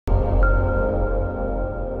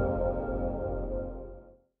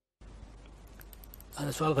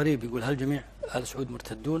هذا سؤال غريب، يقول هل جميع آل سعود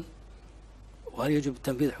مرتدون؟ وهل يجب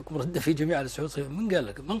تنفيذ حكم ردة في جميع آل سعود؟ من قال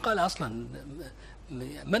لك؟ من قال أصلا؟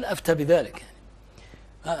 من أفتى بذلك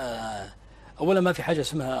يعني؟ أولا ما في حاجة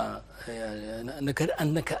اسمها يعني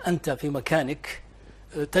أنك أنت في مكانك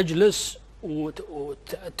تجلس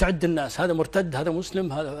وتعد الناس هذا مرتد، هذا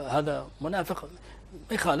مسلم، هذا منافق.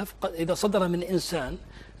 ما يخالف إذا صدر من إنسان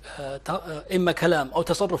إما كلام أو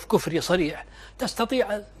تصرف كفري صريح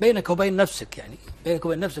تستطيع بينك وبين نفسك، يعني بينك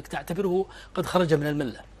وبين نفسك تعتبره قد خرج من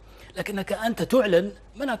الملة. لكنك أنت تعلن،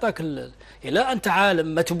 من أعطاك لا أنت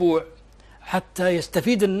عالم متبوع حتى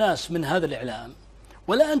يستفيد الناس من هذا الإعلام،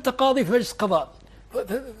 ولا أنت قاضي في مجلس قضاء.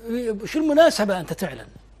 شو المناسبة أنت تعلن؟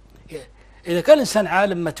 إذا كان الإنسان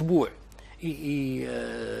عالم متبوع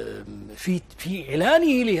في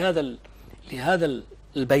إعلانه لهذا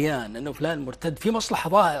البيان أنه فلان مرتد في مصلحة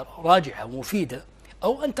ظاهرة راجحة ومفيدة،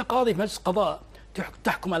 أو أنت قاضي في مجلس قضاء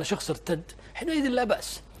تحكم على شخص ارتد، حينئذ لا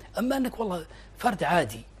بأس. أما أنك والله فرد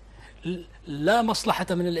عادي لا مصلحة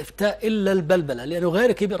من الإفتاء إلا البلبلة، لأنه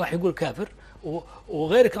غيرك راح يقول كافر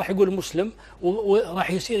وغيرك راح يقول مسلم،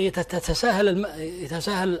 وراح يصير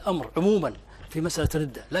يتساهل الأمر عموما في مسألة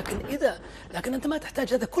الردة. لكن أنت ما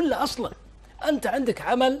تحتاج هذا كله أصلا. أنت عندك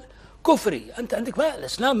عمل كفري، أنت عندك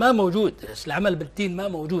الإسلام ما موجود، العمل بالدين ما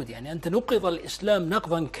موجود، يعني أنت نقض الإسلام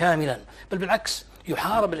نقضا كاملا، بل بالعكس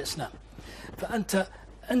يحارب الإسلام. فأنت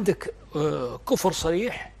عندك كفر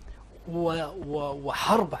صريح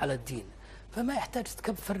وحرب على الدين، فما يحتاج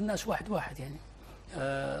تكفر الناس واحد واحد. يعني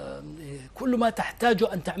كل ما تحتاج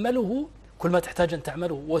أن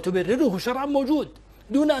تعمله وتبرره شرعا موجود،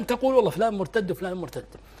 دون أن تقول والله فلان مرتد وفلان مرتد.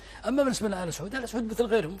 أما بالنسبة لآل سعود، آل سعود مثل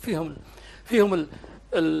غيرهم، فيهم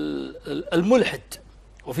الملحد،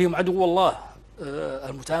 وفيهم عدو الله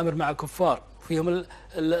المتآمر مع الكفار، وفيهم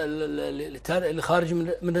اللي خارج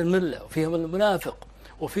من الملة، وفيهم المنافق،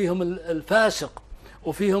 وفيهم الفاسق،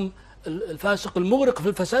 وفيهم الفاسق المغرق في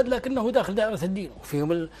الفساد لكنه داخل دائرة الدين،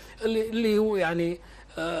 وفيهم اللي هو يعني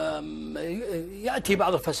يأتي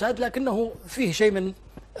بعض الفساد لكنه فيه شيء من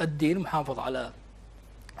الدين محافظ على،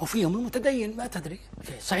 وفيهم المتدين ما تدري،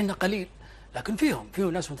 صحيح انه قليل لكن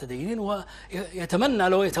فيهم ناس متدينين ويتمنى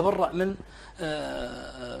لو يتبرأ من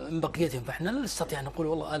بقيتهم. فاحنا لا نستطيع ان نقول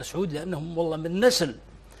والله آل سعود لانهم والله من نسل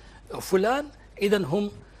فلان اذا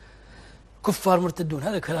هم كفار مرتدون.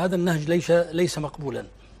 هذا النهج ليس مقبولا.